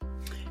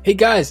Hey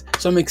guys,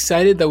 so I'm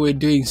excited that we're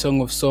doing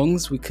Song of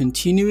Songs. We're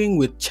continuing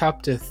with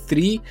chapter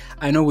 3.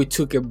 I know we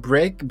took a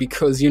break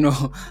because,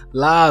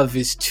 love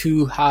is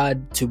too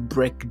hard to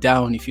break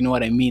down, if you know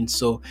what I mean.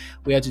 So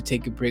we had to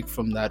take a break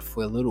from that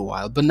for a little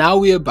while. But now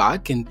we are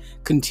back and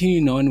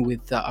continuing on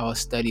with our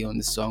study on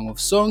the Song of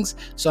Songs.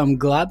 So I'm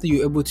glad that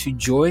you're able to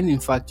join. In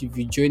fact, if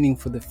you're joining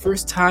for the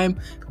first time,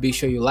 be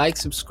sure you like,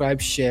 subscribe,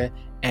 share,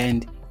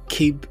 and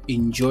keep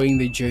enjoying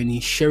the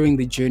journey, sharing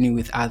the journey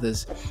with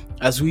others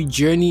as we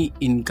journey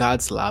in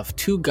God's love,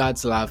 to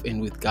God's love, and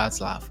with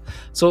God's love.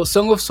 So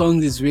Song of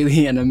Songs is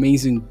really an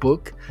amazing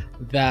book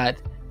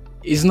that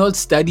is not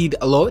studied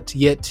a lot,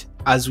 yet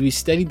as we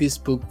study this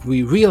book,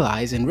 we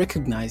realize and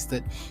recognize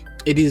that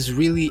it is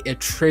really a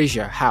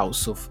treasure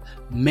house of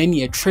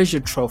many, a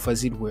treasure trove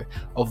as it were,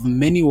 of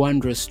many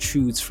wondrous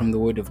truths from the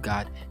Word of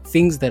God,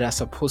 things that are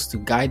supposed to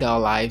guide our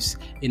lives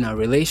in our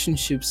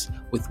relationships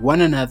with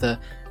one another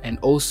and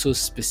also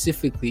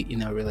specifically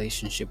in our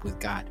relationship with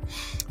God.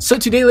 So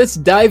today let's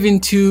dive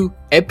into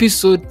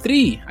episode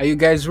 3. Are you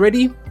guys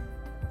ready?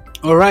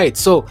 All right,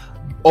 so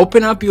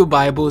open up your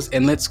Bibles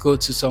and let's go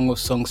to Song of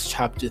Songs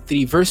chapter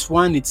 3. Verse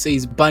 1, it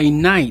says, "By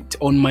night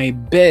on my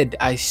bed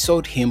I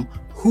sought him,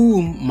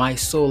 whom my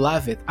soul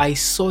loveth. I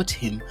sought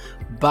him,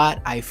 but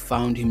I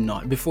found him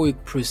not." Before we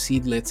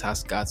proceed, let's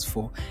ask God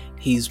for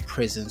his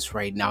presence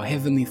right now.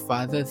 Heavenly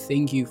Father,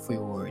 thank you for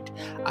your word.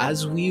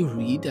 As we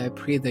read, I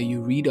pray that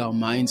you read our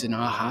minds and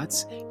our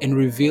hearts and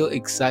reveal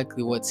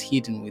exactly what's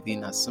hidden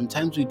within us.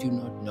 Sometimes we do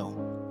not know.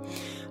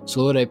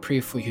 So Lord, I pray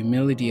for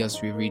humility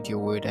as we read your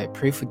word. I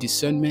pray for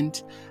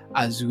discernment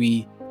as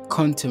we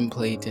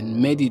contemplate and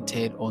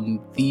meditate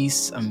on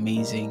this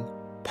amazing,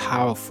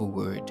 powerful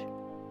word.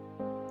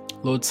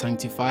 Lord,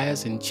 sanctify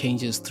us and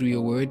change us through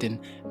your word and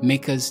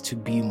make us to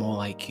be more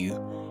like you.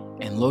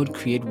 And Lord,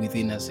 create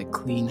within us a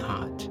clean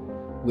heart.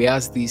 We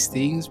ask these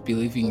things,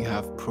 believing you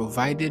have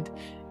provided,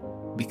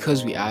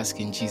 because we ask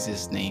in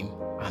Jesus' name.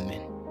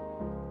 Amen.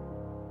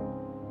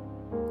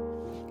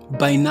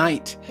 By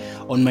night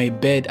on my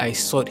bed I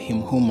sought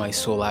him whom my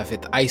soul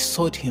loveth. I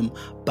sought him,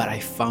 but I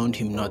found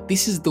him not.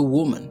 This is the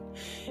woman.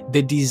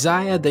 The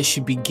desire that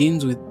she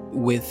begins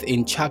with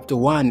in chapter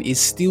 1 is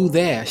still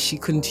there. She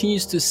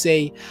continues to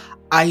say,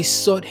 I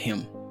sought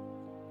him.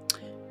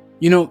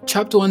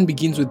 Chapter 1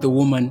 begins with the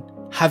woman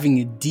having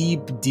a deep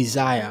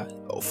desire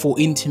for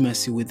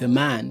intimacy with a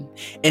man.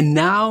 And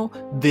now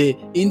the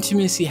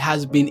intimacy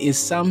has been in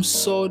some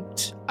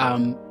sort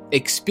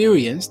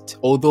experienced,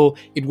 although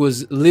it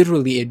was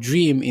literally a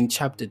dream in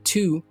chapter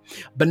 2.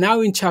 But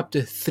now in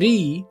chapter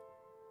 3,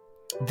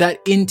 that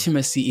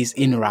intimacy is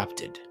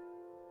interrupted.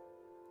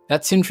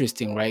 That's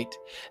interesting, right?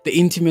 The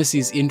intimacy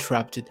is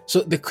interrupted.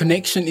 So the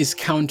connection is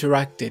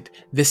counteracted.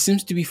 There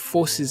seems to be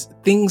forces.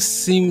 Things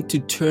seem to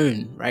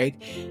turn, right?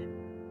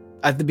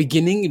 At the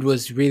beginning, it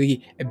was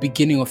really a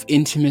beginning of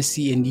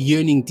intimacy and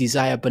yearning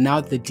desire, but now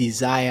the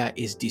desire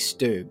is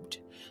disturbed.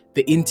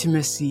 The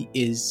intimacy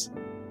is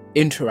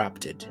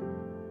interrupted.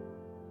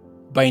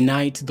 By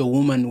night, the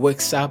woman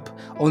wakes up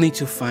only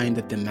to find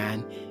that the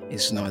man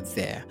is not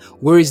there.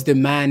 Where is the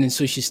man? And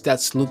so she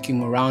starts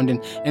looking around.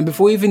 And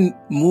before we even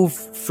move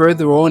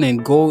further on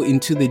and go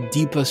into the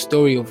deeper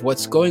story of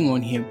what's going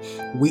on here,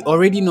 we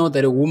already know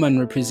that a woman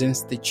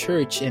represents the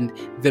church, and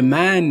the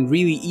man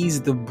really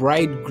is the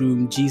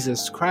bridegroom,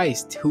 Jesus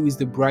Christ, who is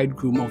the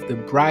bridegroom of the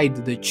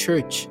bride, the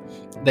church,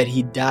 that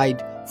he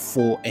died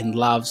for and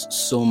loves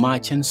so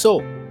much. And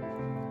so,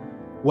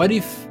 what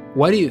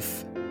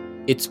if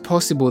it's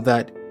possible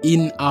that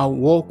in our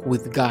walk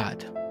with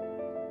God,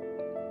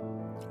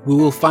 we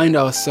will find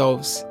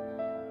ourselves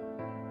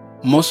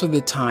most of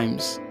the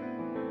times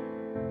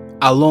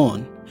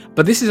alone?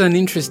 But this is an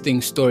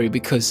interesting story,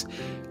 because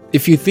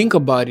if you think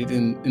about it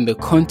in the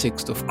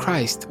context of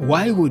Christ,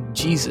 why would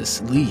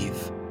Jesus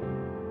leave,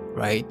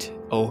 right?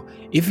 Or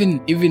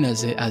even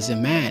as a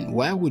man,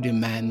 why would a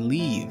man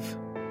leave?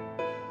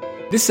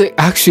 This is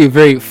actually a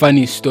very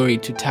funny story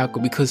to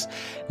tackle, because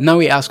now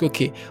we ask,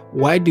 okay,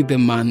 why did the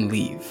man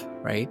leave,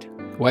 right?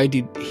 Why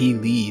did he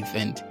leave?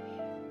 And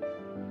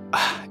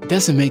it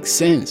doesn't make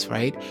sense,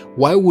 right?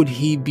 Why would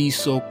he be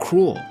so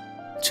cruel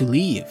to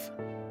leave?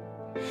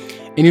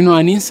 And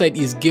an insight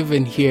is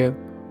given here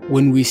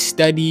when we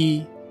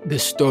study the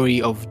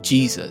story of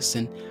Jesus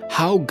and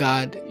how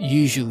God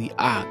usually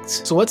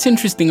acts. So what's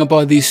interesting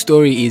about this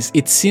story is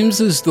it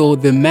seems as though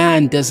the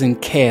man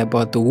doesn't care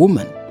about the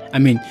woman. I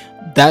mean,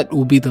 that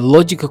would be the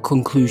logical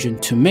conclusion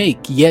to make,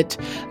 yet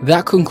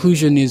that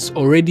conclusion is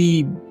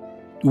already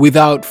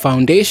without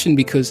foundation,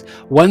 because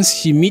once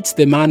she meets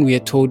the man, we are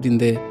told in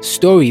the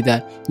story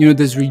that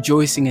there's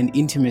rejoicing and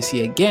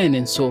intimacy again.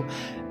 And so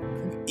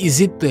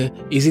is it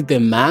the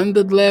man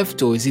that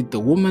left, or is it the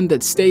woman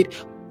that stayed?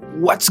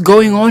 What's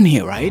going on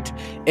here, right?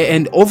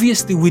 And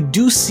obviously we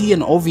do see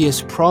an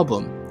obvious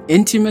problem.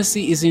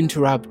 Intimacy is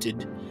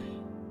interrupted.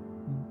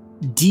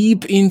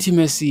 Deep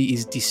intimacy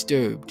is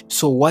disturbed.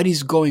 So what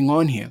is going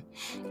on here?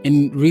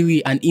 And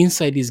really, an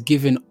insight is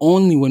given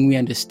only when we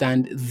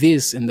understand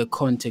this in the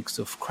context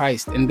of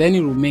Christ. And then it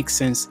will make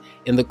sense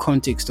in the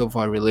context of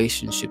our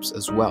relationships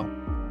as well.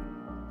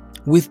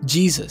 with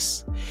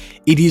Jesus.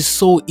 It is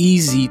so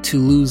easy to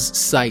lose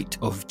sight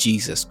of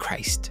Jesus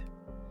Christ.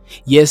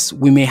 Yes,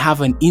 we may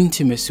have an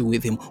intimacy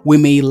with him, we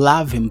may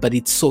love him, but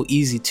it's so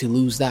easy to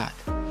lose that.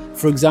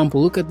 For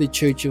example, look at the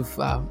church of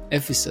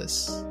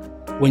Ephesus.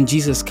 When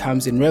Jesus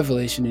comes in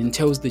Revelation and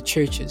tells the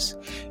churches,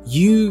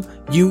 you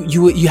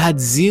had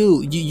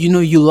zeal,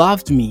 you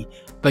loved me,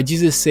 but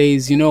Jesus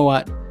says, you know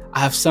what? I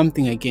have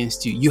something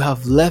against you. You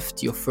have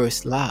left your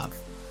first love,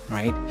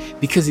 right?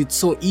 Because it's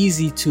so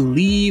easy to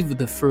leave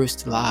the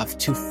first love,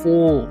 to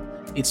fall.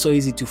 It's so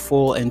easy to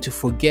fall and to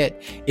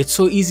forget. It's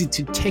so easy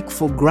to take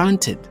for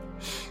granted.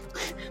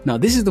 Now,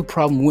 this is the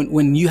problem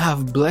when you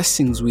have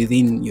blessings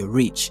within your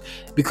reach.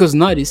 Because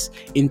notice,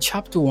 in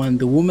chapter 1,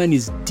 the woman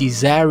is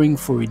desiring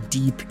for a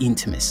deep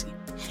intimacy.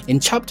 In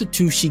chapter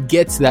 2, she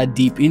gets that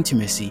deep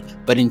intimacy,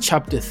 but in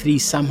chapter 3,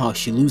 somehow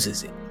she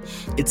loses it.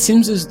 It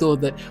seems as though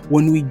that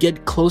when we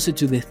get closer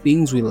to the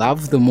things we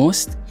love the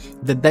most,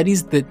 that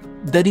is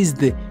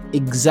the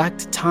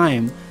exact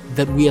time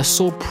that we are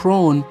so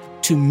prone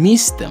to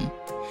miss them.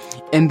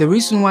 And the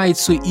reason why it's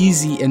so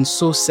easy and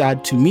so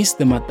sad to miss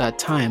them at that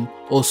time,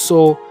 or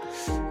so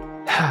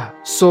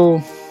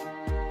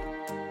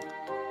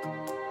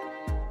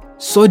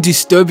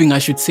disturbing, I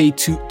should say,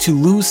 to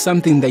lose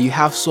something that you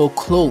have so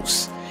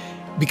close,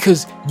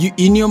 because you,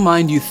 in your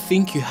mind, you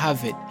think you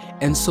have it.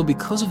 And so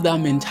because of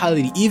that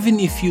mentality, even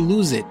if you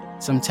lose it,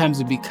 sometimes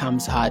it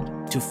becomes hard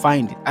to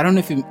find it. I don't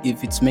know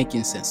if it's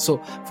making sense. So,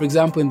 for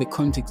example, in the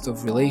context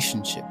of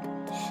relationship,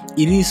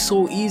 it is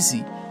so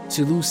easy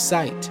to lose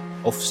sight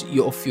of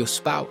your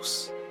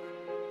spouse.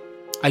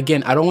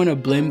 Again, I don't want to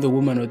blame the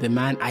woman or the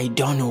man. I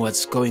don't know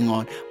what's going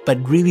on, but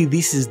really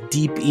this is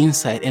deep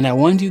insight, and I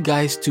want you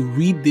guys to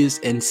read this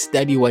and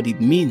study what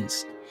it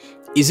means.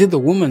 Is it the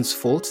woman's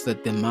fault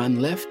that the man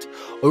left,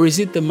 or is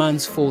it the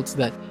man's fault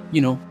that,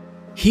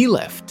 he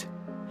left?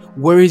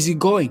 Where is he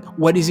going?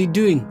 What is he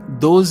doing?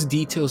 Those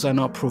details are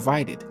not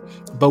provided,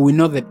 but we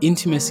know that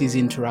intimacy is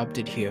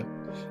interrupted here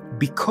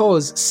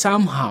because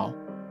somehow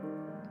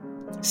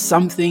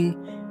something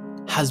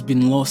has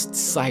been lost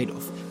sight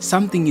of.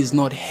 Something is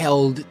not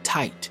held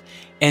tight.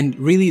 And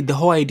really the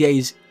whole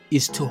idea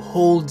is to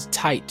hold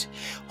tight.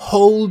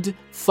 Hold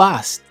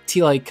fast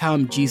till I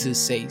come,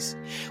 Jesus says.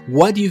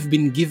 What you've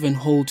been given,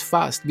 hold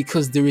fast,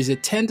 because there is a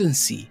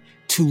tendency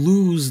to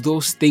lose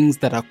those things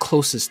that are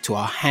closest to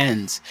our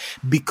hands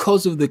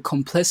because of the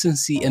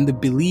complacency and the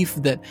belief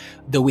that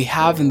we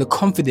have and the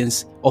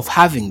confidence of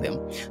having them.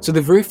 So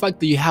the very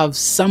fact that you have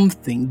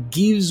something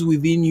gives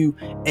within you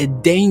a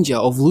danger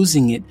of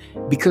losing it,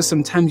 because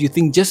sometimes you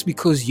think just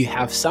because you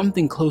have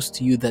something close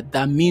to you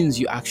that means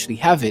you actually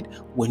have it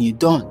when you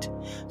don't.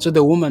 So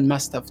the woman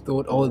must have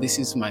thought, oh, this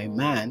is my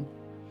man,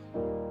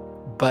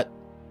 but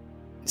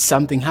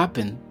something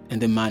happened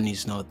and the man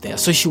is not there.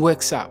 So she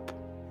wakes up.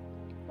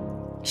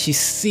 She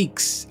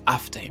seeks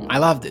after him. I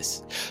love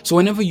this. So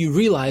whenever you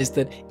realize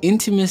that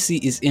intimacy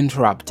is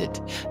interrupted,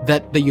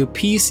 that your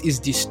peace is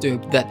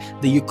disturbed, that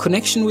your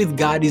connection with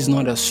God is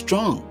not as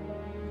strong.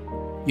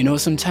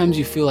 Sometimes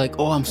you feel like,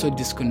 oh, I'm so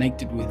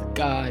disconnected with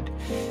God.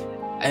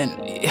 And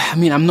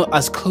I'm not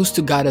as close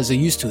to God as I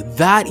used to.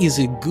 That is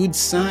a good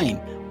sign.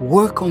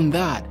 Work on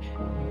that.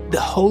 The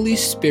Holy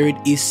Spirit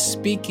is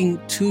speaking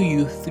to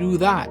you through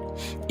that.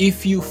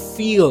 If you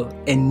feel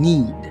a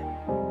need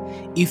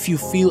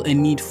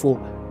for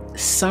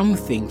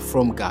something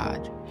from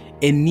God,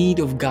 a need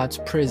of God's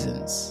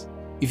presence,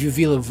 if you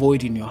feel a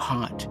void in your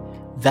heart,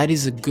 that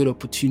is a good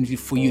opportunity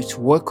for you to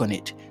work on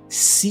it.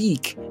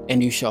 Seek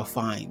and you shall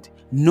find.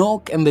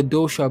 Knock and the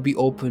door shall be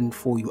opened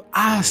for you.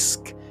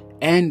 Ask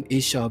and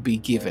it shall be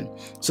given.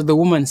 So the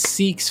woman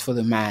seeks for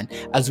the man,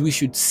 as we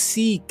should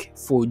seek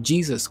for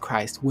Jesus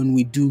Christ when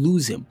we do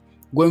lose him.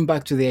 Going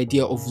back to the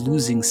idea of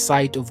losing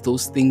sight of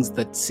those things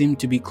that seem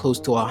to be close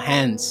to our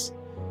hands.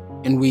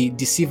 And we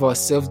deceive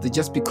ourselves that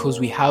just because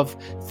we have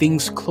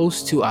things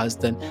close to us,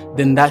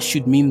 then that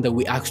should mean that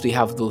we actually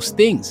have those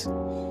things.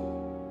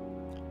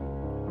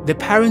 The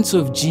parents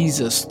of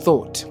Jesus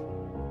thought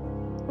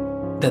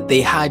that they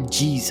had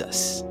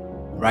Jesus,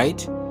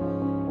 right?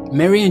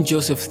 Mary and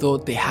Joseph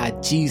thought they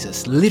had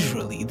Jesus.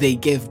 Literally, they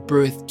gave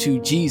birth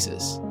to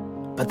Jesus,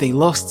 but they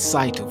lost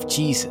sight of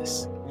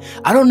Jesus.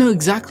 I don't know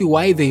exactly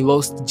why they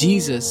lost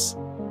Jesus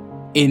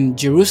in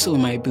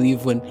Jerusalem, I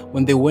believe,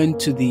 when they went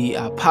to the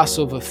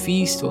Passover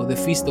feast, or the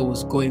feast that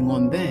was going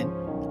on then.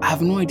 I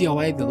have no idea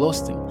why they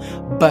lost him.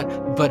 But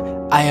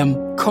I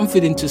am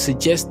confident to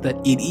suggest that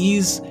it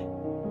is,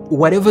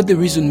 whatever the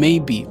reason may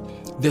be,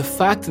 the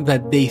fact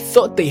that they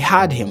thought they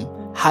had him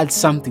had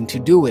something to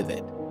do with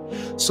it.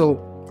 So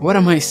what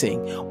am I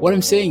saying? What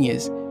I'm saying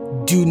is,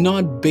 do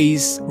not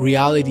base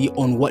reality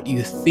on what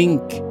you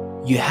think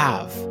you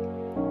have,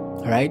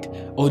 right?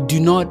 Or do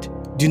not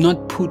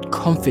put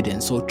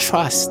confidence or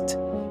trust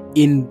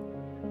in,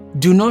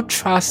 do not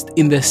trust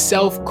in the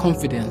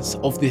self-confidence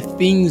of the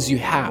things you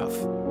have,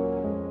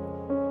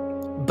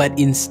 but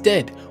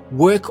instead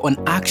work on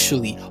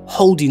actually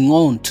holding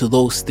on to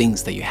those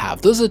things that you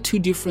have. Those are two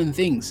different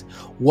things.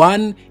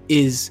 One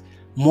is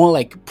more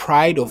like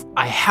pride of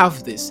I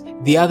have this.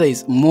 The other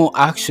is more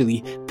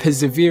actually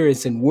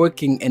perseverance and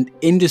working and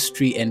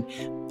industry and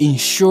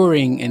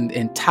ensuring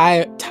and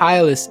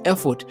tireless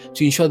effort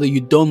to ensure that you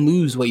don't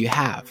lose what you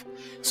have.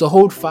 So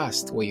hold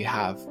fast what you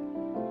have.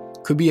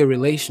 Could be a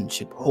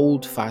relationship.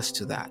 Hold fast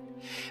to that.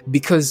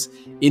 Because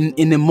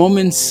in a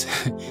moment's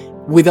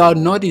without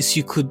notice,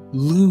 you could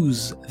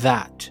lose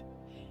that.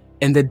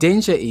 And the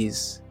danger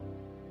is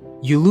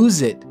you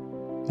lose it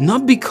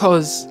not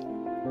because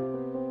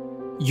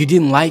you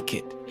didn't like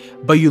it,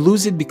 but you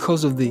lose it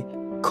because of the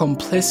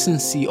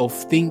complacency of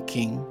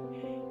thinking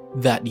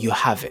that you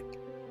have it.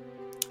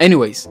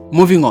 Anyways,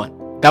 moving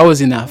on. That was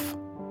enough.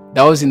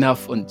 That was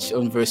enough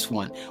on verse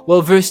 1.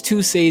 Well, verse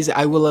 2 says,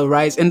 I will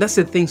arise. And that's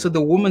the thing. So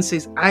the woman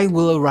says, I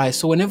will arise.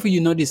 So whenever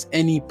you notice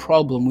any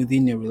problem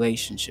within your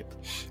relationship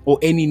or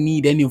any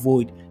need, any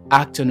void,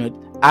 act on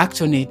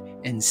it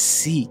and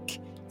seek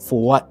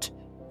for what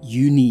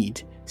you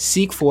need.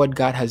 Seek for what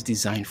God has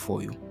designed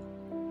for you.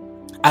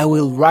 I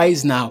will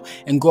rise now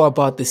and go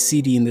about the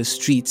city in the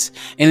streets,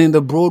 and in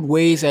the broad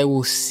ways I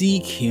will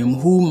seek him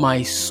whom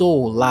my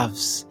soul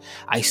loves.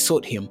 I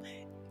sought him,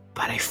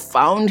 but I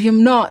found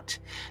him not.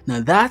 Now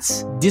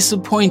that's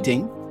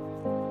disappointing,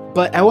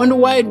 but I wonder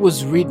why it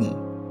was written,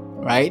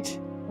 right?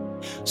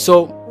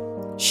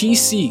 So she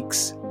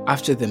seeks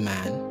after the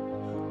man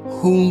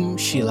whom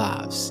she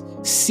loves.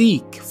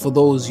 Seek for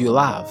those you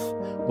love.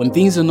 When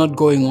things are not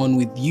going on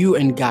with you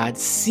and God,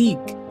 seek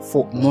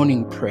for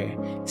morning prayer.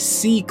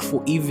 Seek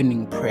for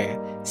evening prayer.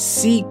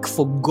 Seek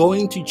for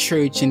going to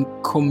church and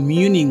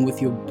communing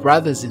with your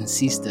brothers and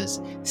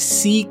sisters.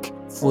 Seek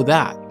for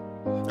that.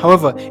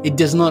 However, it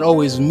does not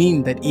always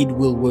mean that it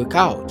will work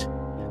out.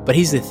 But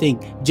here's the thing,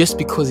 just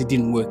because it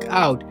didn't work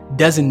out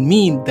doesn't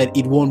mean that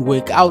it won't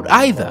work out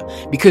either.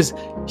 Because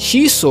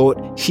she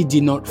sought, she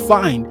did not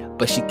find,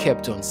 but she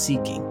kept on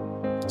seeking.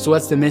 So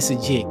what's the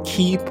message here?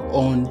 Keep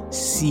on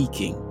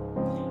seeking.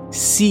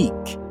 Seek.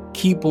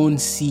 Keep on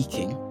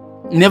seeking.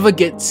 Never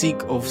get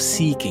sick of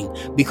seeking,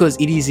 because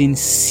it is in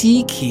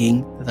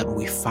seeking that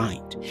we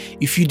find.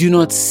 If you do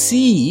not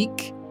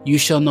seek, you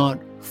shall not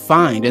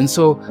find. And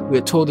so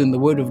we're told in the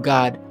Word of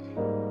God,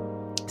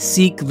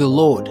 seek the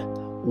Lord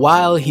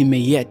while he may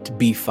yet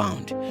be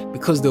found,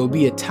 because there will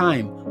be a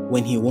time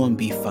when he won't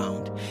be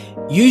found.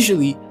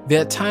 Usually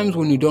there are times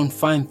when we don't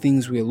find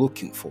things we're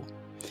looking for.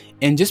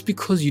 And just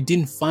because you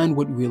didn't find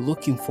what we're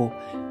looking for,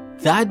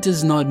 that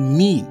does not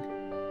mean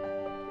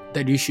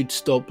that you should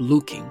stop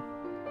looking.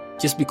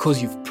 Just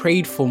because you've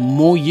prayed for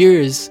more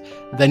years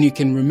than you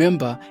can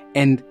remember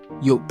and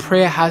your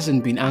prayer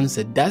hasn't been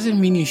answered doesn't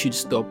mean you should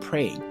stop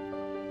praying.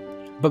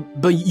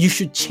 But you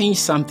should change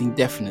something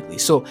definitely.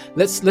 So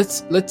let's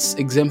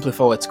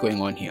exemplify what's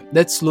going on here.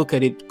 Let's look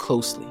at it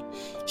closely.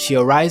 She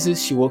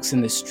arises, she walks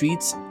in the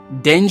streets,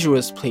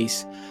 dangerous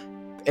place,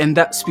 and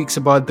that speaks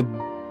about the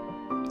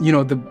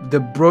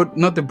broad,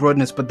 not the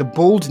broadness, but the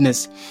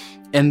boldness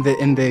and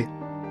the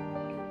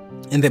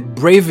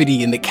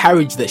bravery and the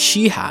courage that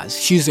she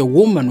has. She's a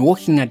woman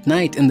walking at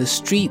night in the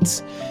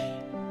streets.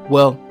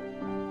 Well,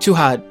 to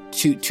her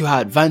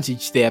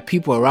advantage, there are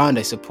people around,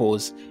 I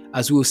suppose,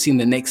 as we'll see in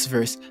the next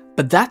verse.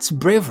 But that's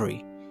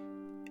bravery,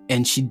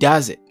 and she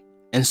does it,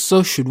 and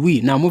so should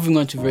we. Now, moving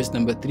on to verse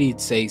number 3,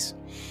 it says,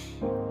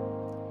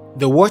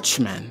 the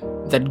watchmen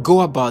that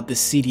go about the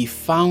city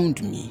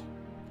found me,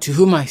 to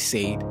whom I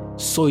said,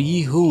 so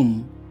ye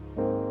whom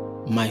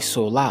my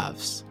soul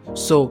loves.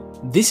 So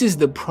this is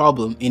the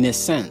problem in a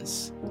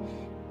sense.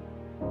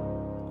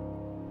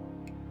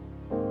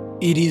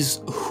 It is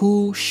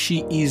who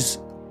she is.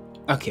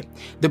 Okay,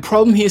 the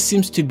problem here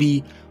seems to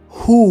be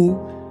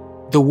who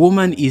the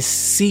woman is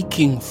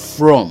seeking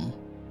from.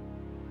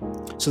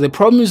 So the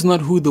problem is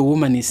not who the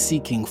woman is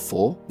seeking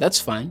for. That's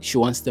fine. She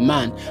wants the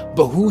man.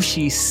 But who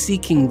she's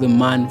seeking the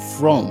man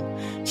from.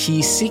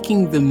 She's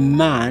seeking the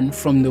man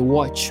from the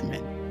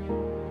watchman.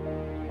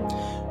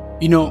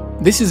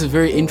 This is a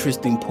very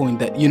interesting point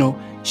that,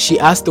 she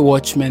asked the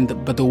watchman,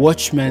 but the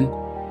watchman,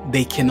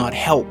 they cannot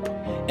help.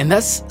 And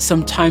that's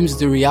sometimes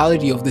the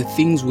reality of the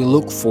things we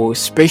look for,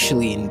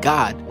 especially in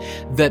God,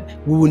 that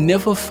we will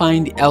never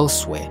find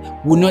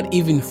elsewhere. We'll not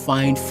even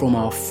find from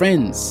our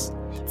friends.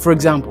 For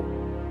example,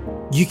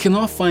 you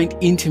cannot find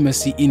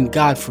intimacy in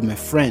God from a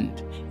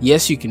friend.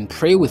 Yes, you can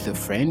pray with a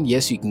friend.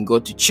 Yes, you can go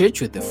to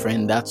church with a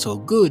friend. That's all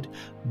good.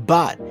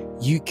 But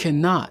you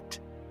cannot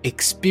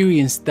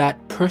experience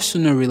that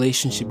personal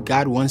relationship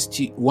God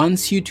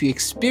wants you to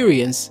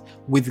experience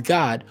with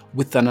God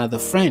with another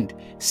friend.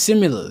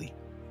 Similarly,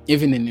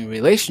 even in a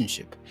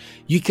relationship,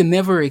 you can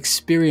never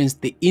experience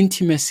the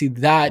intimacy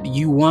that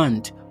you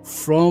want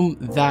from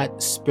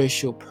that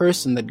special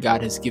person that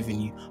God has given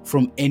you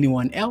from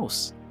anyone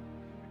else.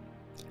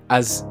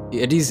 As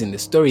it is in the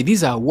story,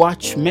 these are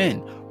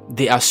watchmen.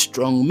 They are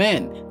strong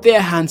men. They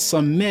are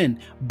handsome men,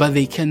 but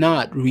they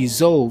cannot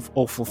resolve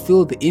or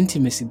fulfill the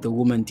intimacy the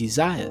woman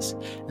desires.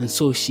 And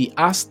so she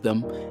asked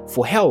them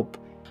for help.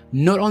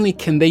 Not only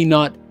can they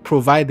not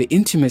provide the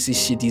intimacy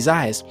she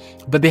desires,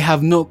 but they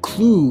have no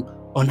clue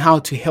on how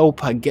to help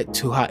her get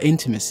to her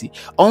intimacy.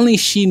 Only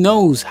she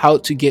knows how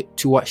to get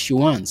to what she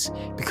wants,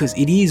 because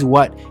it is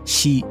what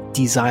she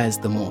desires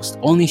the most.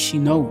 Only she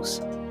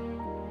knows.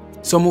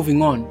 So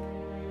moving on,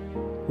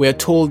 we are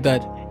told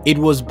that it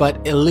was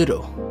but a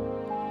little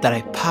that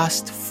I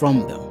passed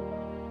from them,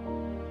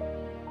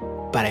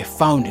 but I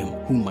found him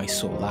whom my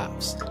soul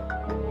loves.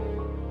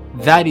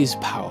 That is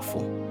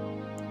powerful.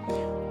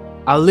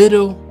 A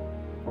little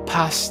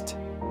passed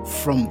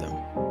from them.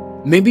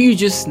 Maybe you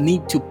just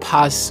need to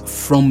pass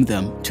from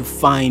them to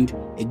find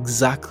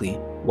exactly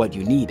what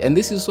you need. And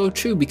this is so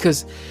true,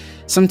 because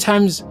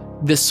sometimes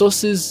the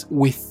sources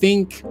we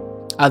think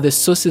are the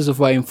sources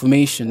of our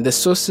information, the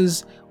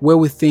sources where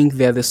we think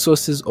they're the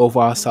sources of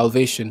our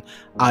salvation,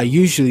 are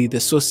usually the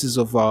sources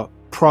of our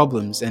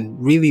problems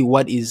and really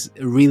what is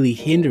really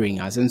hindering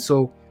us. And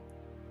so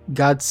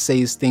God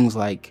says things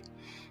like,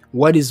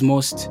 what is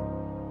most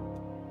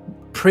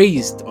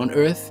praised on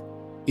earth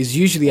is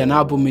usually an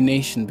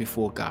abomination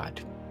before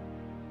God.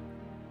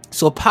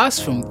 So pass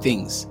from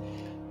things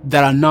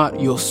that are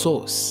not your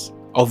source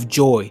of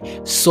joy,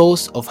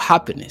 source of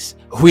happiness.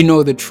 We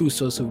know the true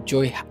source of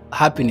joy,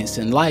 happiness,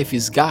 and life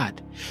is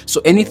God.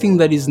 So anything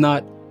that is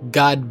not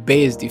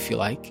God-based, if you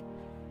like,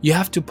 you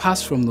have to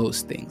pass from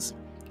those things.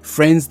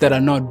 Friends that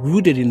are not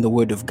rooted in the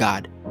Word of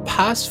God,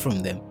 pass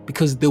from them,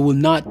 because they will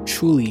not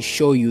truly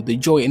show you the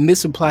joy. And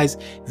this applies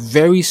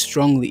very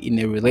strongly in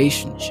a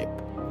relationship,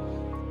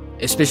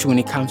 especially when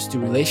it comes to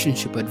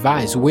relationship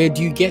advice. Where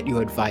do you get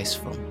your advice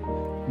from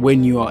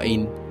when you are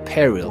in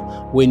peril,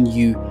 when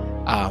you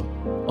are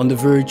on the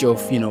verge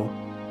of,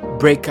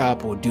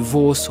 breakup or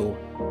divorce or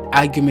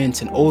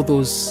arguments and all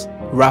those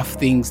rough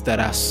things that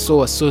are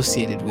so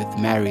associated with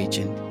marriage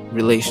and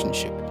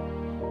relationship?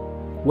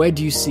 Where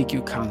do you seek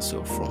your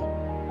counsel from?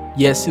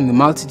 Yes, in the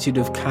multitude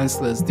of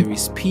counselors there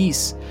is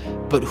peace,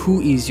 but who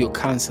is your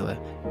counselor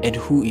and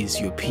who is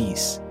your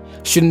peace?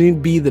 Shouldn't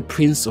it be the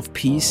Prince of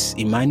Peace,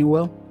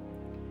 Emmanuel?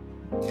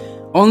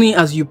 Only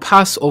as you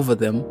pass from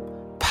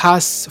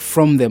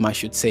them, I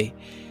should say,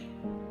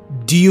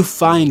 do you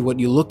find what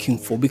you're looking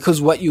for.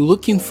 Because what you're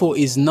looking for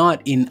is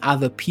not in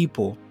other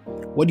people.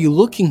 What you're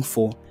looking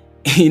for,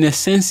 in a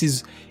sense,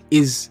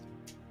 is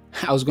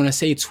I was going to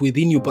say it's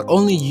within you, but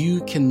only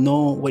you can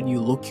know what you're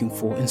looking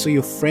for. And so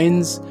your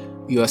friends,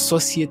 your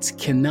associates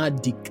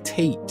cannot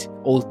dictate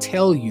or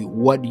tell you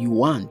what you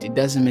want. It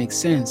doesn't make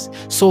sense.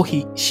 So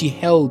she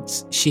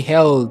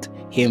held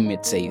him,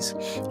 it says,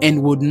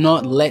 and would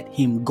not let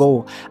him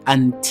go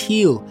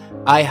until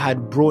I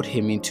had brought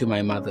him into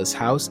my mother's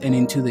house and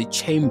into the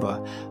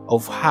chamber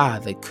of her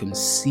that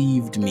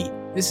conceived me.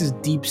 This is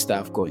deep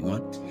stuff going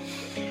on.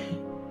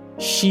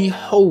 She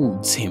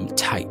holds him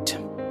tight.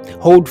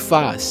 Hold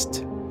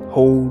fast.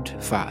 Hold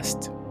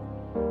fast.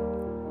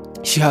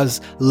 She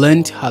has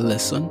learned her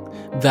lesson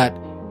that,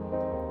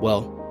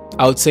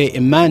 I would say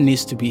a man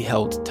needs to be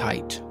held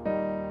tight.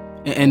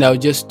 And I'll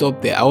just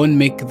stop there. I won't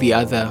make the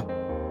other.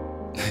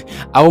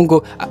 I won't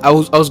go. I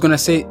was going to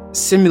say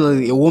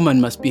similarly, a woman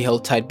must be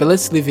held tight, but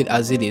let's leave it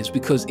as it is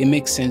because it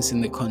makes sense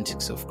in the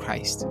context of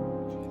Christ.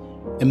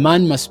 A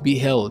man must be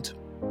held.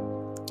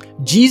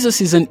 Jesus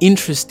is an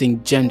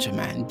interesting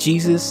gentleman.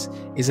 Jesus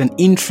is an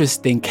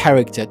interesting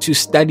character to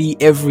study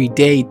every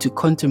day, to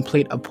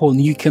contemplate upon.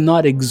 You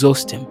cannot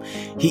exhaust him.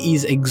 He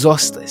is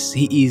exhaustless.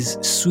 He is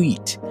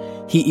sweet.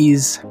 He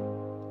is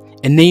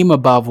a name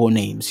above all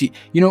names.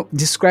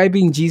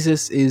 Describing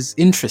Jesus is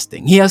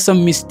interesting. He has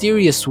some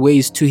mysterious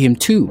ways to him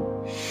too.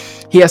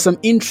 He has some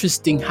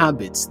interesting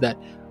habits that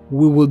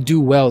we will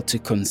do well to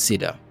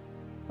consider.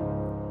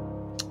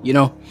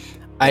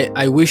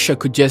 I wish I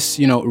could just,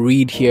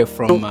 read here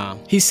from,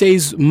 he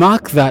says,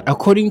 mark that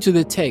according to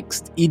the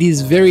text, it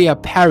is very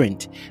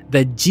apparent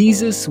that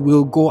Jesus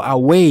will go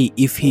away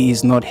if he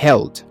is not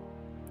held.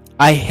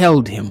 I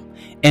held him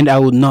and I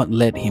would not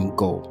let him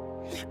go.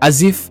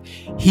 As if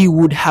he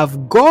would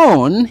have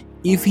gone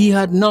if he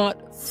had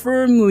not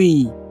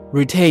firmly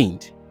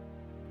retained.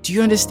 Do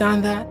you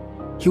understand that?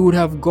 He would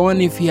have gone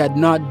if he had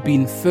not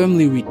been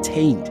firmly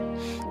retained.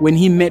 When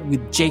he met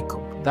with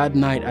Jacob that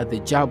night at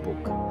the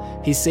Jabbok,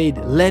 he said,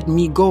 let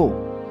me go.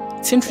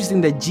 It's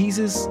interesting that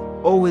Jesus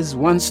always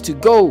wants to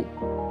go.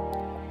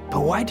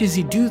 But why does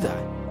he do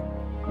that?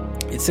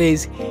 It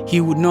says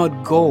he would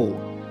not go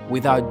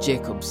without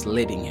Jacob's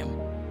letting him.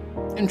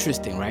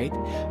 Interesting, right?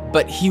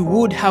 But he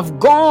would have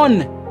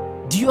gone.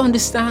 Do you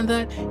understand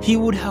that? He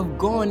would have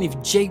gone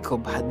if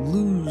Jacob had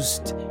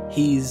loosed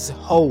his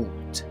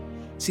hold.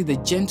 See, the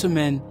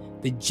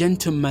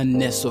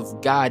gentlemanness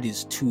of God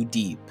is too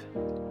deep.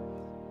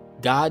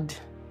 God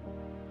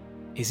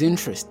is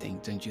interesting,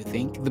 don't you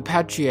think? The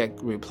patriarch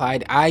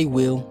replied, I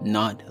will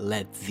not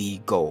let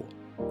thee go,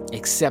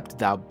 except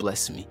thou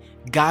bless me.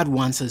 God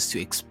wants us to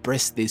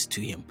express this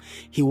to him.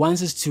 He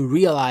wants us to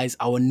realize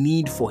our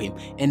need for him.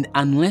 And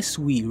unless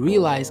we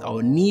realize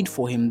our need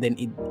for him, then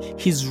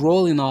his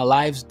role in our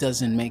lives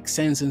doesn't make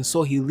sense. And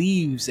so he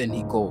leaves and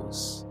he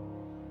goes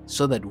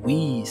so that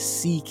we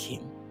seek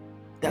him.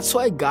 That's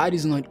why God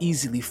is not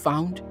easily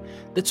found.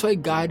 That's why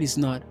God is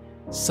not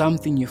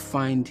something you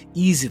find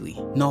easily.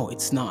 No,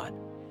 it's not.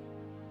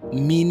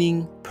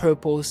 meaning,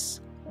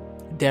 purpose,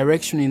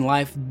 direction in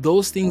life,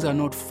 those things are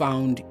not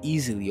found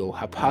easily or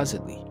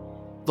haphazardly.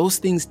 Those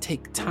things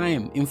take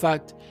time. In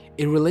fact,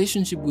 a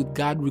relationship with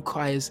God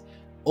requires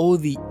all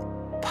the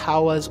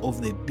powers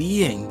of the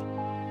being.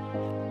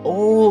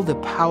 All the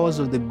powers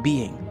of the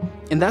being.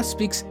 And that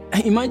speaks,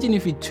 imagine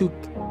if it took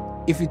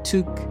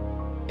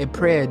a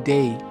prayer a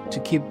day to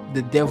keep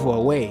the devil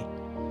away,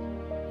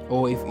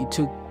 or if it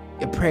took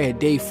a prayer a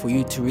day for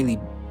you to really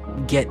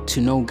get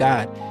to know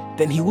God,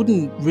 then he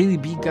wouldn't really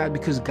be God,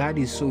 because God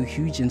is so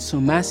huge and so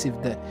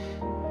massive that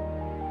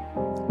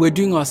we're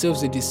doing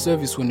ourselves a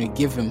disservice when we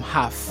give him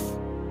half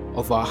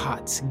of our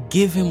hearts.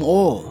 Give him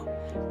all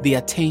the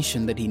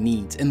attention that he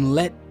needs, and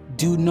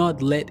do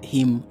not let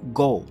him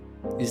go,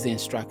 is the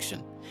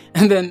instruction.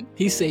 And then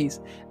he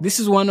says, this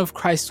is one of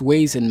Christ's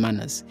ways and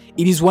manners.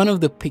 It is one of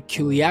the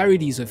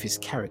peculiarities of his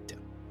character.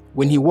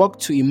 When he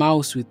walked to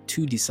Emmaus with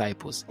 2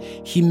 disciples,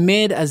 he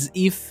made as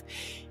if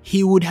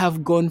he would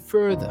have gone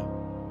further.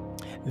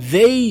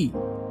 They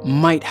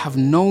might have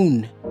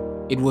known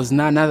it was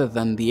none other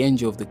than the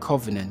angel of the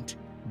covenant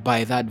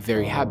by that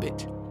very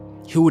habit.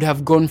 He would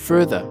have gone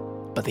further,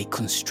 but they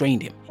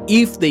constrained him.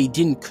 If they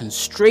didn't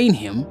constrain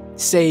him,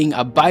 saying,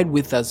 abide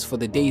with us, for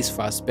the day is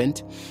far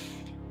spent,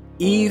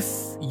 if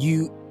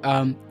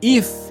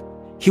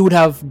he would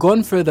have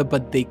gone further,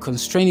 but they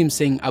constrained him,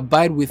 saying,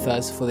 abide with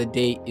us, for the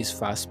day is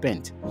far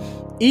spent.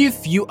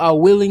 If you are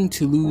willing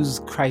to lose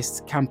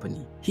Christ's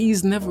company, he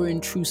is never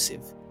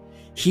intrusive.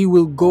 He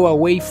will go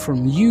away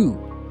from you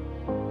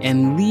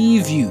and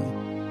leave you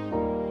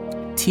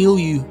till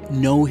you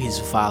know his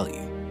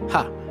value,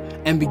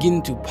 and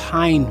begin to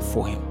pine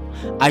for him.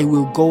 I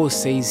will go,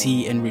 says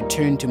he, and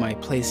return to my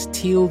place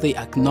till they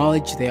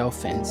acknowledge their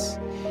offense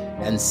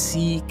and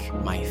seek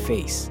my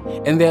face.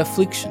 And their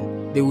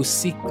affliction, they will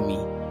seek me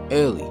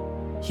early.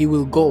 He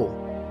will go,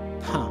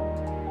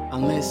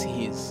 unless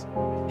he is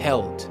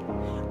held.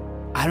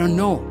 I don't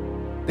know.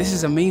 This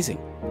is amazing.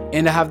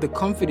 And I have the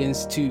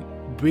confidence to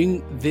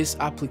bring this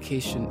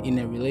application in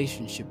a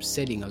relationship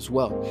setting as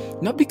well.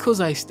 Not because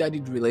I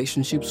studied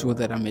relationships or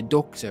that I'm a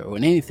doctor or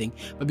anything,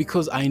 but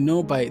because I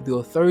know by the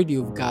authority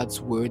of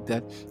God's word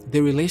that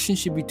the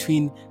relationship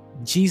between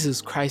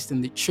Jesus Christ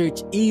and the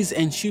church is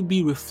and should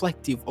be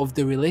reflective of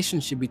the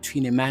relationship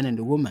between a man and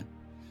a woman.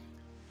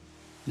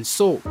 And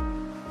so,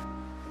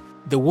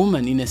 the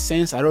woman, in a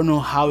sense, I don't know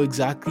how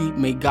exactly,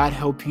 may God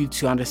help you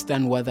to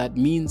understand what that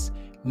means,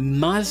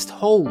 must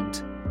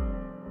hold.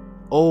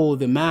 Oh,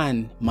 the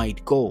man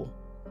might go.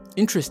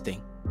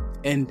 Interesting.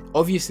 And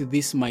obviously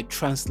this might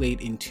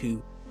translate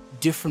into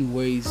different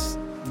ways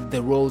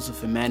the roles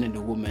of a man and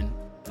a woman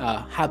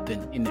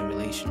happen in a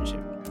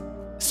relationship.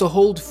 So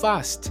hold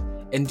fast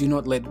and do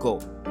not let go.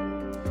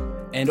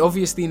 And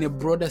obviously in a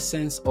broader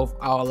sense of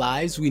our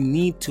lives, we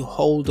need to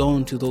hold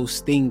on to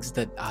those things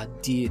that are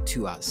dear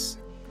to us.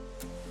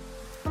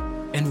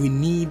 And we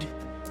need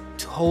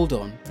to hold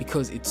on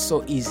because it's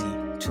so easy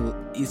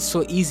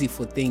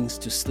for things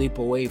to slip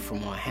away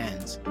from our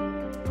hands.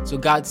 So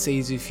God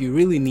says, if you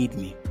really need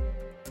me,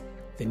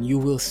 then you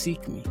will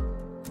seek me.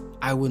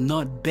 I will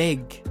not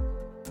beg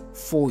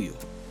for you.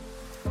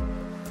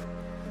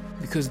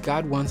 Because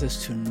God wants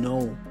us to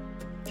know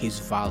his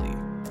value.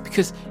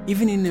 Because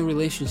even in a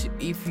relationship,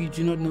 if you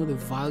do not know the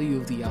value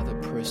of the other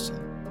person,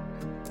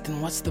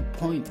 then what's the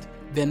point?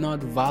 They're not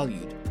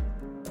valued.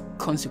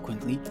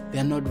 Consequently,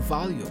 they're not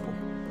valuable.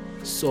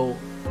 So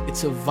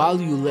it's a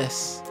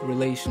valueless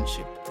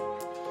relationship.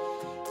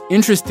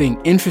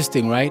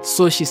 Interesting, right?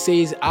 So she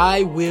says,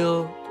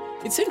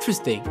 it's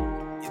interesting.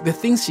 The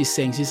things she's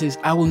saying, she says,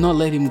 I will not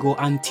let him go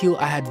until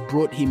I had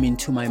brought him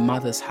into my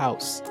mother's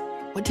house.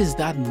 What does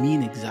that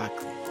mean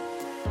exactly?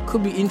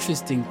 Could be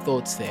interesting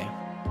thoughts there.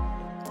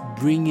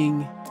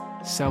 Bringing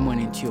someone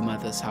into your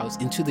mother's house,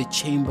 into the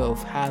chamber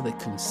of her that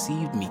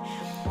conceived me.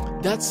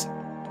 That's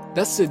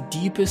the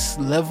deepest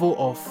level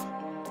of,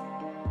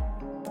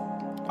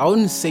 I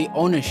wouldn't say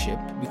ownership,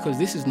 because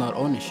this is not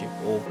ownership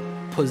or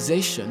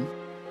possession.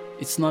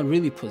 It's not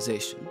really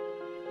possession.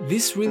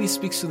 This really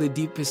speaks to the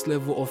deepest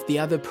level of the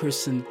other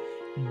person,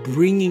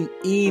 bringing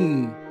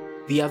in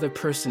the other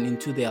person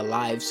into their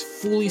lives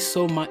fully,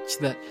 so much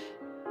that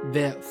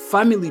their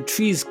family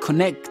trees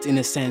connect in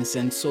a sense,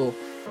 and so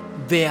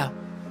they're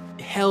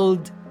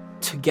held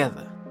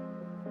together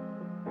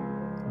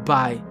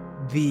by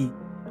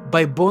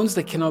bonds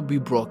that cannot be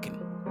broken,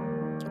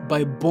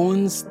 by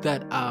bonds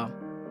that are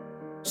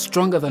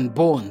stronger than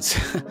bones,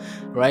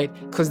 right?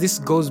 Because this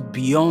goes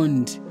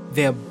beyond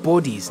their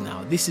bodies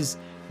now. This is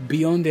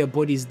beyond their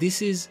bodies.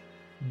 This is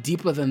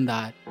deeper than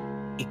that.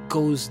 It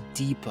goes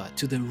deeper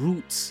to the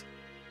roots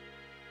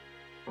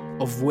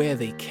of where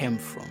they came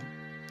from.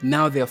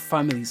 Now their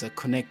families are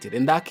connected,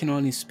 and that can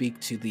only speak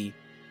to the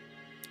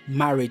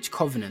marriage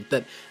covenant.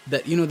 That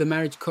the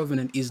marriage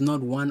covenant is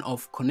not one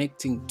of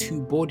connecting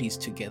two bodies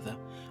together,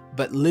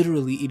 but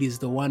literally it is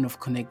the one of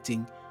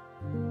connecting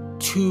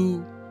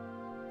two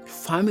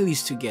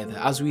families together,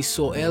 as we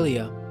saw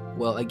earlier.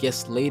 Well, I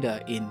guess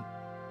later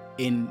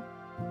in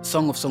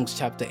Song of Songs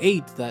chapter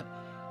 8, that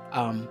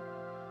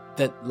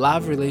that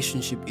love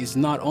relationship is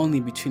not only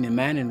between a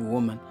man and a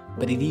woman,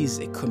 but it is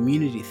a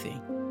community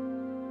thing,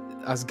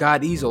 as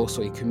God is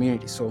also a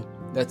community. So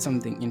that's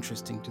something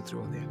interesting to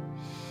throw there.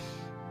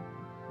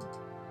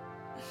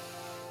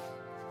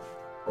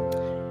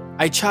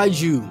 I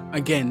charge you,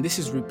 again, this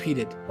is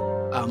repeated,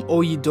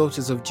 O ye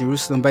daughters of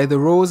Jerusalem, by the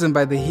roes and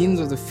by the hinds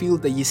of the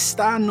field, that ye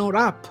stand not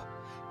up,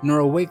 nor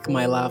awake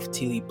my love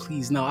till ye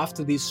please. Now,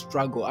 after this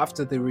struggle,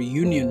 after the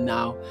reunion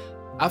now,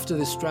 after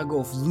the struggle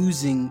of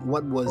losing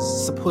what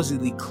was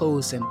supposedly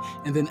close, and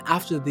then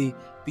after the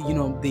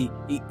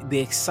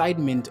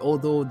excitement,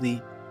 although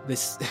the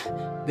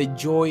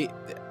joy,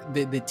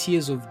 the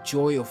tears of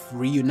joy of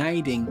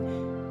reuniting,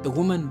 the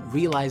woman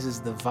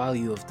realizes the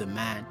value of the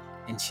man,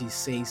 and she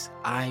says,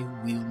 I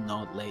will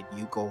not let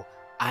you go.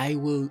 I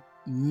will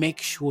make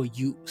sure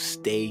you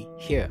stay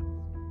here.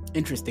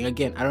 Interesting.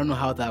 Again, I don't know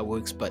how that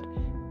works, but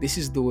this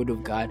is the word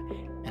of God,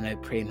 and I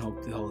pray and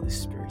hope the Holy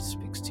Spirit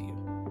speaks to you.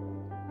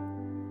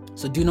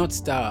 So do not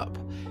stir up.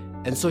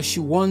 And so she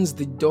warns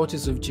the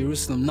daughters of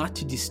Jerusalem not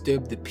to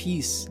disturb the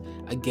peace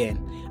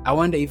again. I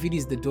wonder if it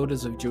is the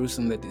daughters of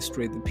Jerusalem that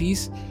destroyed the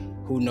peace.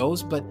 Who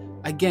knows? But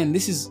again,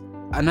 this is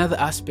another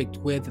aspect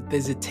where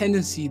there's a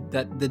tendency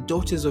that the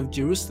daughters of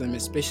Jerusalem,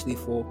 especially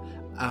for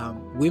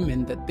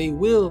women, that they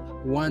will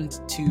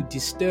want to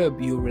disturb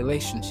your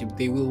relationship.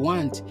 They will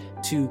want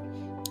to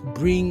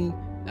bring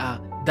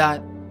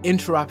that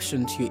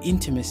interruption to your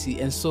intimacy.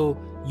 And so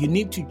you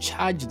need to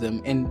charge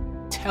them and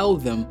tell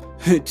them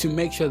to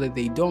make sure that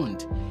they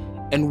don't,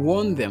 and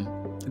warn them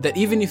that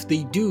even if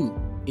they do,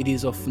 it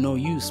is of no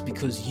use,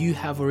 because you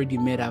have already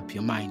made up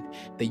your mind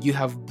that you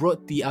have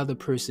brought the other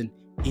person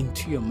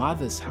into your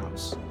mother's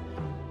house.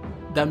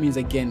 That means,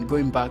 again,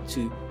 going back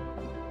to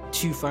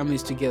two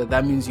families together,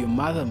 that means your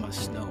mother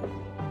must know.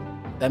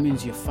 That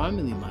means your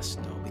family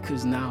must know,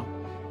 because now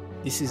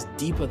this is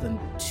deeper than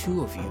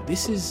two of you.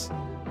 This is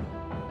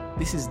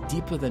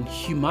deeper than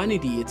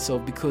humanity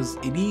itself, because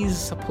it is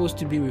supposed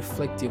to be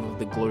reflective of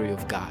the glory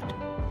of God.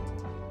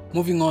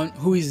 Moving on,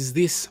 who is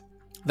this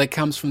that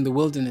comes from the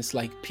wilderness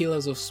like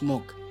pillars of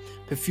smoke,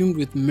 perfumed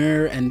with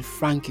myrrh and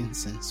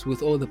frankincense,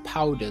 with all the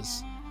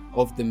powders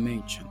of the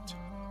merchant?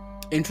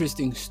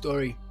 Interesting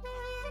story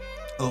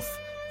of,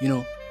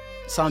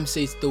 some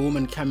say it's the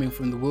woman coming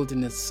from the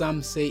wilderness.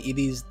 Some say it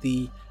is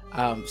the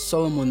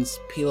Solomon's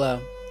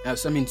pillar.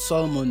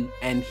 Solomon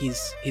and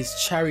his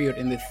chariot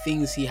and the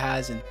things he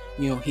has, and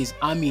his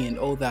army and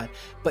all that.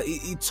 But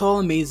it's all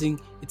amazing.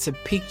 It's a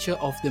picture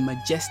of the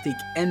majestic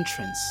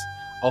entrance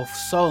of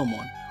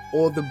Solomon,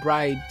 or the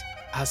bride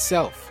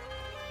herself,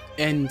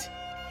 and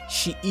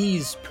she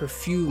is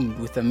perfumed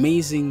with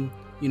amazing,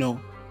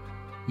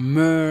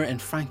 myrrh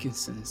and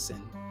frankincense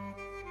and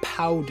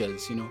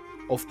powders,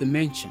 of the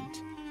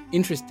merchant.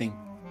 Interesting.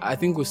 I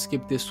think we'll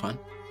skip this one,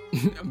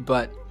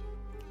 but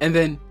and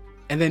then.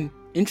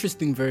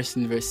 Interesting verse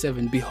in verse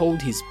 7,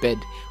 behold his bed,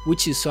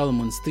 which is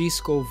Solomon's,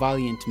 80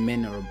 valiant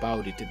men are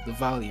about it, the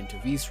valiant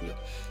of Israel.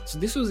 So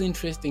this was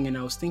interesting, and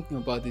I was thinking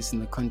about this in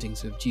the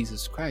context of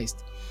Jesus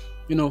Christ.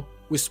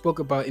 We spoke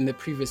about in the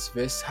previous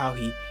verse how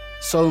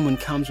Solomon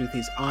comes with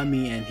his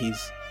army and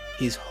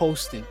his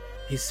host, and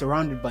he's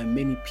surrounded by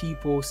many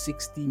people,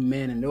 60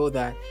 men and all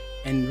that.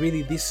 And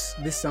really this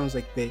sounds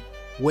like the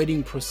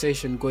wedding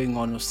procession going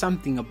on, or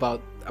something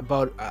about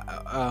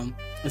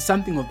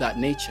something of that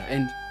nature.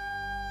 And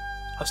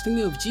I was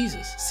thinking of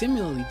Jesus.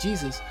 Similarly,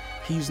 Jesus,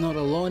 he's not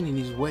alone in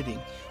his wedding.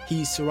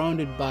 He's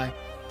surrounded by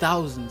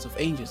thousands of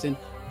angels. And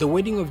the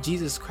wedding of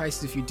Jesus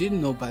Christ, if you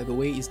didn't know, by the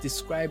way, is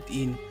described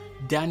in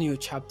Daniel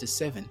chapter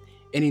 7.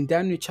 And in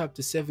Daniel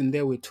chapter 7,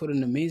 there we're told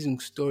an amazing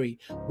story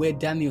where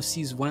Daniel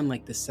sees one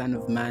like the Son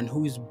of Man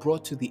who is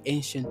brought to the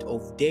Ancient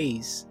of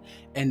Days.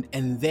 And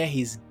there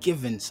he's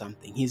given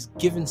something. He's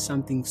given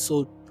something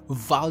so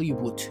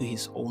valuable to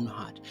his own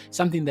heart,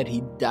 something that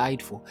he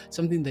died for,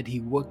 something that he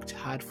worked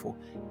hard for,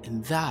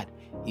 and that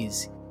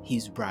is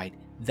his bride.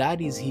 That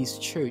is his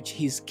church,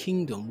 his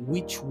kingdom,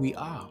 which we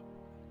are.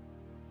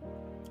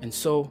 And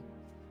so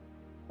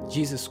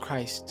Jesus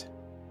Christ,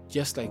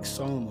 just like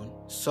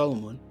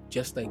Solomon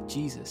just like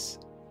Jesus,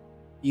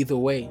 either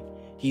way,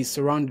 he's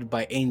surrounded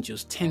by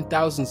angels,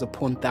 10,000s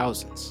upon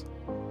thousands.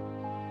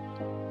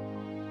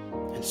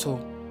 And so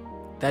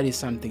that is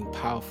something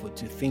powerful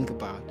to think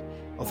about,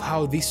 of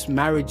how this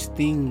marriage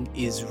thing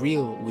is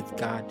real with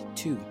God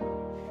too.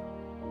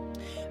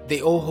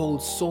 They all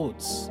hold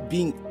swords,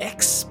 being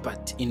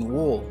expert in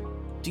war.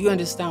 Do you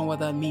understand what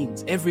that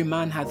means? Every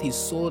man hath his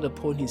sword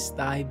upon his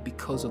thigh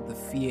because of the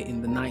fear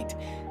in the night.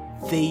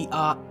 They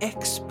are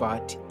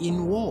expert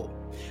in war.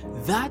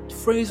 That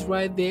phrase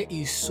right there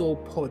is so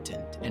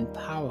potent and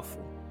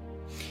powerful,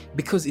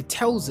 because it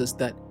tells us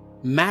that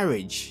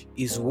marriage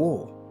is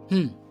war.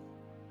 You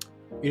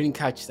didn't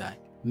catch that?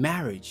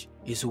 Marriage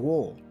is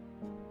war.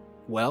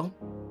 Well,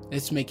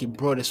 let's make it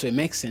broader so it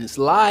makes sense.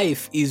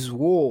 Life is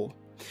war.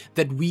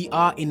 that we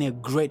are in a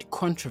great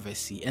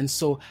controversy. And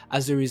so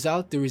as a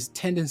result, there is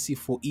tendency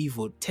for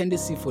evil,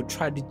 tendency for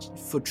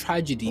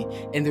tragedy,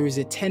 and there is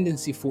a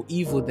tendency for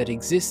evil that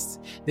exists.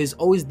 There's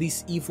always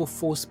this evil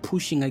force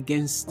pushing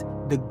against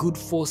the good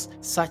force,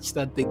 such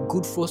that the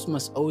good force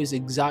must always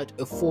exert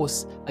a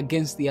force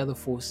against the other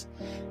force.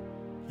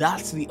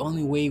 That's the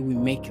only way we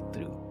make it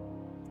through.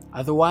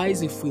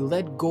 Otherwise, if we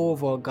let go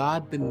of our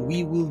God, then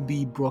we will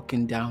be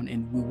broken down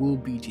and we will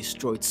be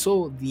destroyed.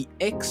 So the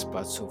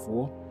experts of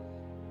war,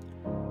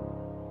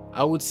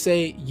 I would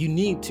say you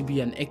need to be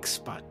an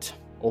expert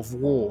of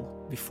war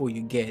before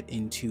you get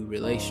into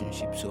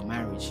relationships or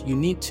marriage. You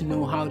need to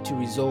know how to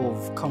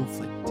resolve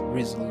conflicts,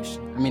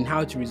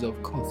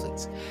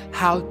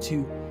 how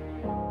to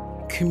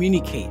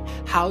communicate,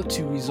 how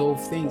to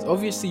resolve things.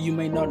 Obviously, you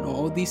may not know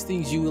all these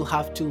things. You will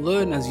have to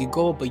learn as you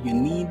go, but you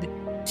need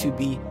to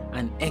be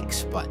an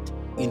expert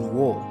in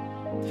war.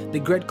 The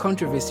great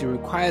controversy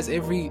requires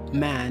every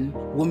man,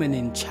 woman,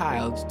 and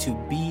child to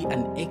be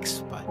an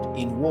expert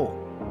in war,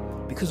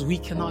 because we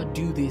cannot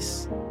do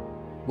this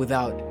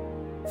without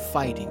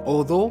fighting.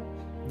 Although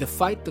the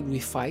fight that we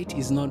fight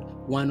is not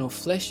one of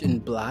flesh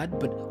and blood,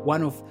 but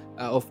one of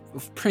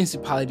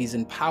principalities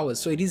and powers.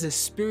 So it is a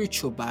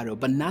spiritual battle,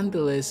 but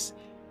nonetheless,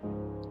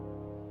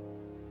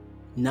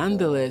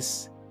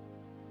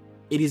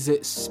 it is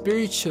a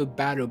spiritual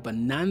battle, but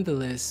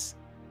nonetheless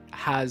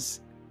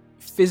has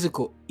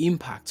physical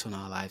impacts on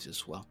our lives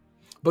as well.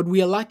 But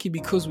we are lucky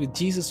because with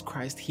Jesus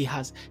Christ, he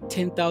has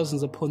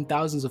 10,000s upon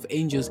thousands of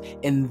angels,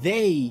 and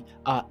they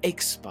are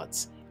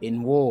experts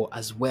in war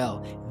as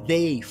well.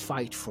 They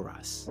fight for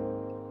us.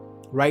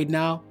 Right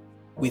now,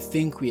 we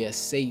think we are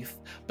safe,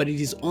 but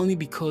it is only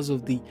because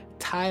of the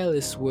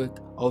tireless work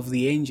of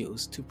the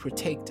angels to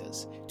protect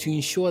us, to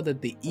ensure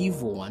that the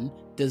evil one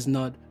does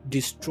not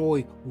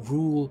destroy,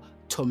 rule,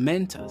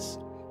 torment us.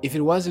 If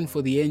it wasn't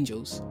for the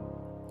angels,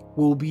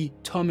 we'll be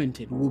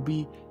tormented,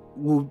 wouldn't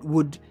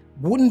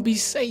be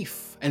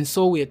safe. And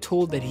so we are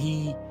told that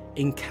the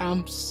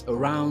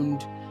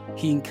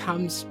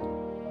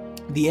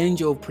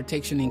angel of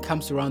protection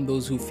encamps around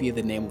those who fear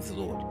the name of the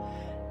Lord.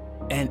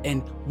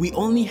 And we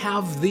only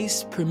have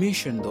this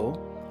permission though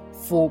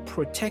for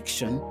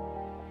protection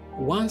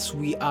once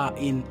we are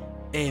in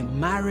a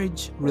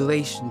marriage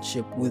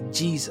relationship with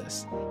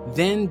Jesus.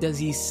 Then does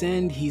he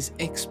send his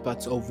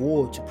experts of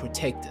war to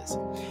protect us.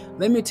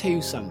 Let me tell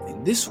you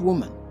something. This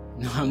woman,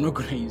 no, I'm not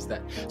going to use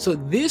that. So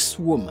this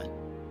woman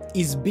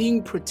is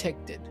being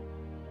protected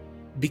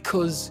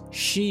because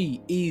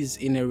she is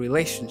in a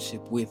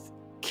relationship with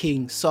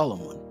King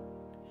Solomon.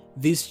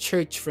 This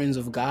church, friends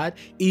of God,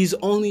 is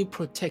only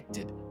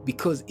protected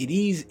because it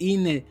is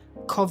in a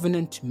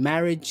covenant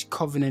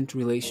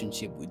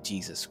relationship with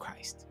Jesus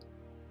Christ.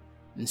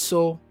 And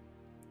so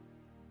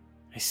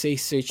I say,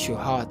 search your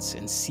hearts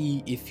and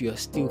see if you are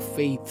still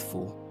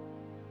faithful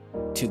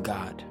to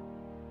God.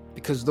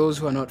 Because those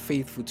who are not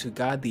faithful to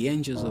God, the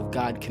angels of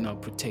God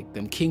cannot protect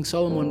them. King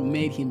Solomon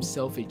made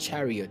himself a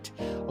chariot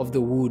of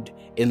the wood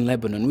in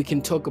Lebanon. We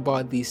can talk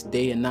about this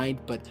day and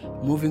night, but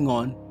moving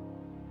on,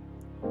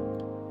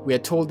 we are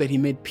told that he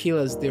made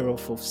pillars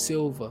thereof of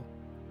silver,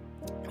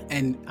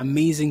 and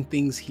amazing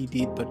things he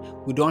did,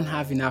 but we don't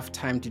have enough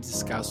time to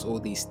discuss all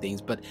these things.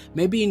 But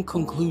maybe in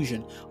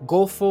conclusion,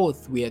 go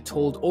forth, we are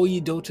told, O ye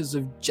daughters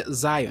of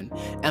Zion,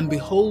 and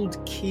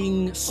behold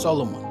King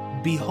Solomon,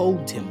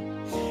 behold him,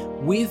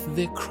 with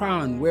the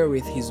crown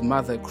wherewith his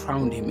mother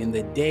crowned him in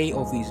the day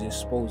of his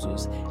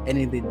espousals, and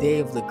in the day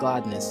of the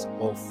gladness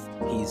of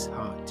his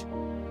heart.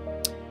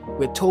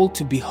 We're told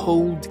to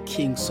behold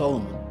King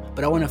Solomon,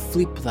 but I want to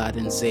flip that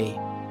and say,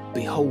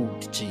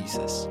 behold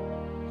Jesus.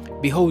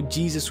 Behold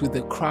Jesus with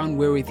the crown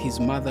wherewith his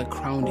mother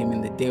crowned him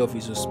in the day of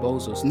his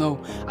espousals.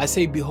 No, I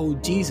say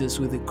behold Jesus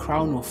with the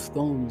crown of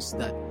thorns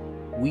that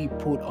we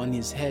put on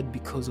his head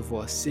because of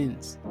our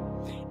sins.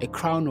 A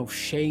crown of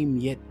shame,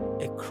 yet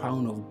a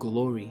crown of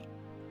glory.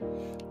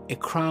 A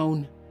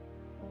crown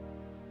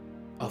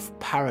of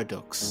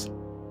paradox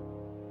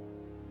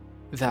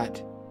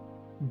that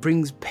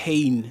brings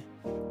pain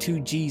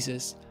to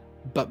Jesus,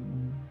 but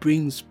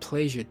brings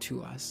pleasure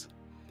to us.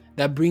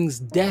 That brings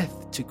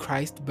death to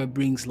Christ, but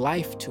brings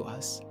life to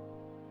us.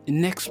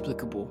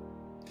 Inexplicable.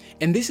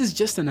 And this is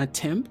just an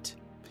attempt,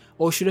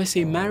 or should I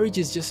say marriage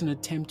is just an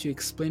attempt to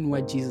explain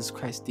what Jesus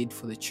Christ did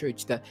for the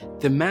church, that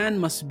the man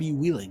must be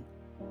willing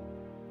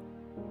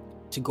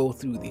to go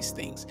through these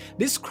things.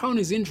 This crown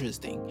is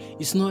interesting.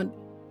 It's not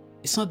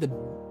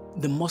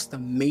the most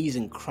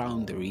amazing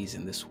crown there is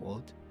in this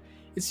world.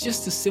 It's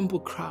just a simple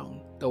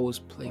crown that was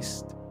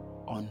placed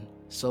on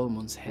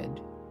Solomon's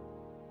head.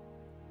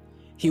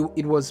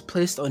 It was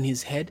placed on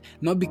his head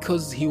not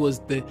because he was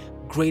the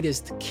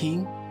greatest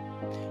king.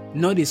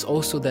 Notice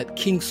also that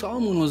King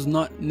Solomon was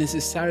not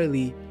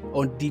necessarily,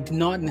 or did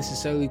not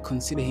necessarily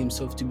consider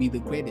himself to be the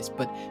greatest,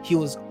 but he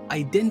was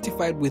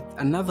identified with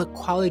another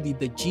quality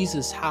that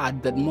Jesus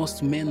had that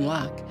most men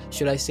lack.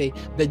 Should I say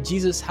that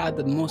Jesus had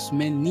that most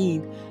men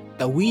need,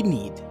 that we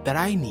need, that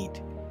I need?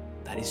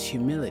 That is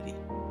humility.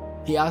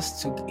 He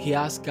asked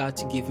God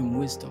to give him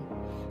wisdom.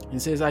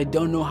 and says, I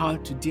don't know how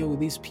to deal with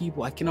these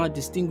people. I cannot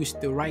distinguish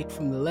the right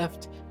from the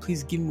left.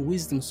 Please give me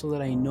wisdom so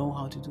that I know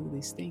how to do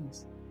these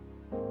things.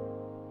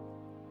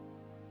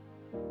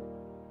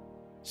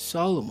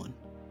 Solomon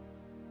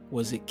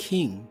was a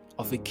king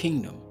of a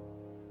kingdom.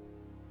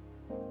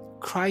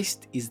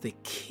 Christ is the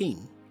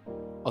king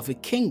of a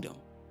kingdom.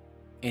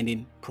 And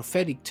in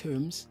prophetic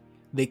terms,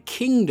 the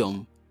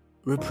kingdom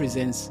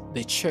represents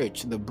the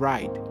church, the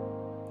bride.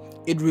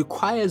 It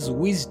requires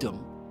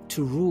wisdom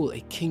to rule a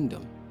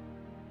kingdom.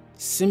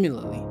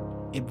 Similarly,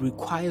 it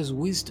requires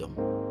wisdom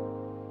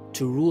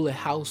to rule a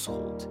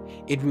household.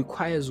 It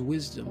requires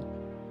wisdom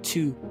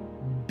to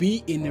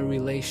be in a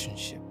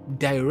relationship,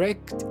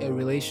 direct a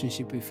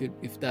relationship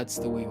if that's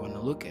the way you want to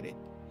look at it.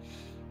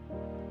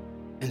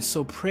 And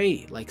so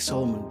pray like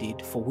Solomon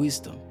did for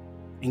wisdom,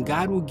 and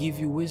God will give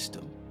you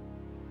wisdom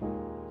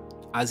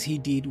as he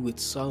did with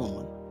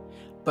Solomon.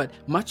 But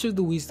much of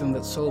the wisdom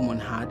that Solomon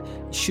had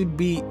should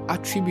be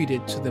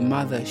attributed to the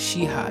mother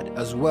she had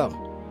as well,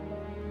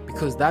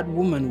 because that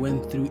woman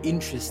went through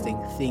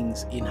interesting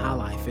things in her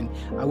life. And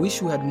I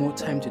wish we had more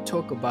time to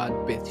talk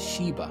about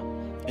Bathsheba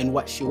and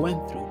what she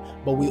went through.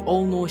 But we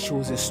all know she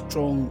was a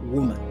strong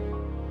woman.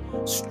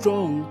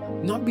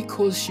 Strong, not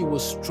because she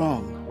was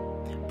strong,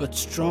 but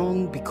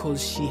strong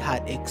because she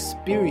had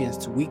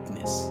experienced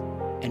weakness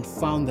and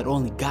found that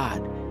only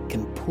God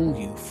can pull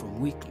you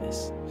from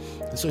weakness.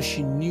 And so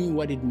she knew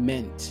what it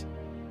meant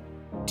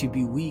to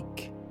be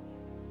weak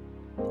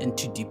and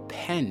to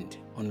depend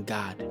on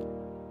God.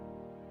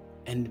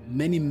 And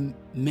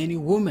many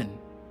women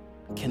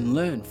can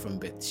learn from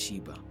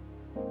Bathsheba,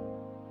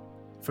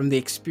 from the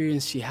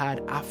experience she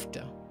had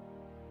after.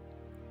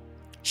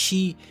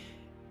 She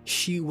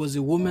was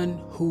a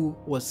woman who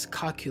was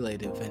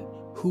calculative and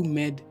who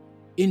made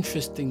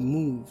interesting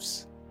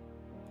moves.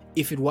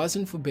 If it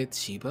wasn't for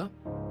Bathsheba,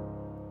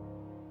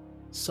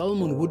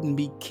 Solomon wouldn't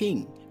be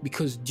king,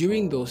 because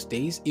during those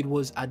days it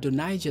was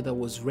Adonijah that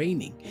was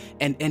reigning,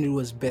 and it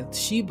was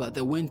Bathsheba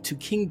that went to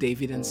King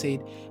David and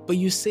said, but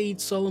you said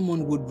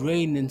Solomon would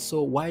reign, and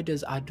so why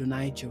does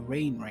Adonijah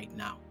reign right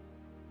now?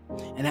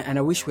 And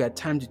I wish we had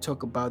time to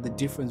talk about the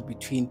difference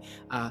between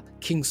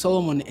King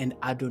Solomon and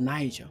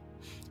Adonijah.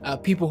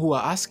 People who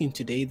are asking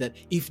today that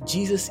if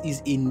Jesus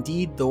is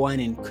indeed the one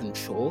in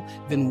control,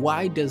 then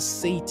why does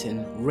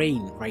Satan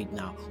reign right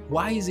now?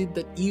 Why is it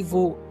that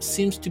evil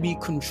seems to be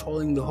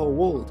controlling the whole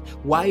world?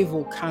 Why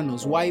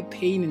volcanoes? Why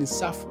pain and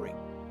suffering?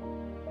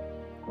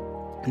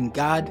 And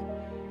God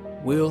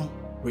will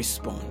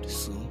respond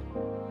soon.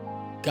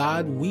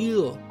 God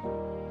will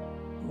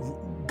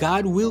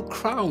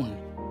crown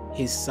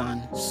his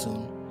son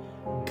soon.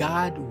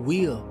 God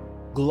will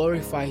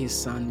glorify his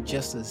son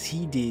just as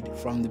he did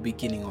from the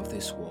beginning of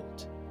this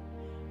world.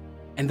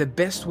 And the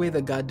best way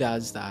that God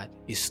does that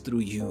is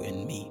through you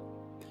and me,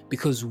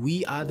 because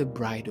we are the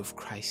bride of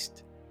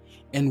Christ.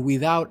 And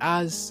without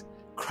us,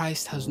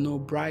 Christ has no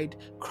bride,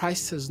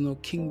 Christ has no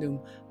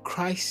kingdom,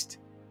 Christ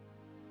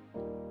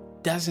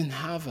doesn't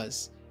have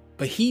us.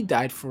 But he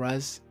died for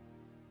us,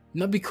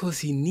 not because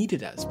he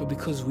needed us, but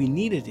because we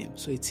needed him.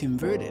 So it's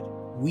inverted.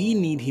 We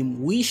need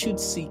him, we should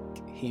seek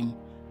him,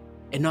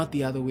 and not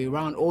the other way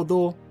around.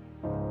 Although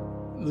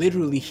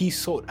literally he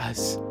sought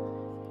us,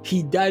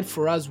 he died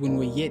for us when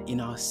we're yet in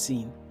our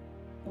sin.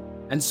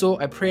 And so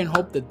I pray and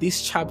hope that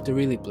this chapter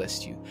really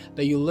blessed you,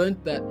 that you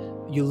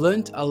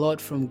learned a lot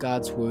from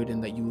God's word,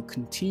 and that you will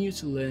continue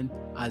to learn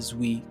as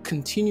we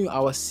continue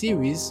our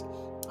series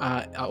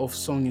of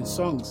Song in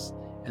Songs.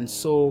 And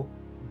so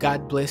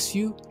God bless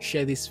you.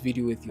 Share this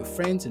video with your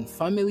friends and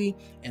family,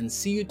 and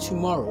see you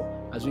tomorrow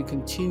as we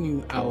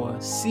continue our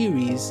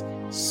series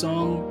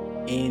Song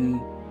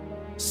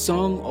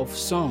of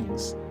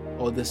Songs,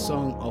 or the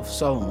Song of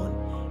Solomon,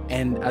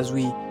 and as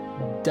we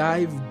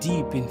dive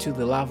deep into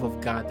the love of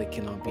God that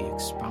cannot be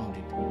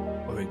expounded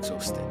or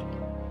exhausted.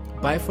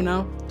 Bye for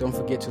now. Don't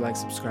forget to like,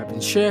 subscribe,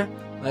 and share.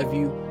 Love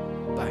you.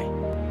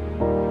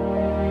 Bye.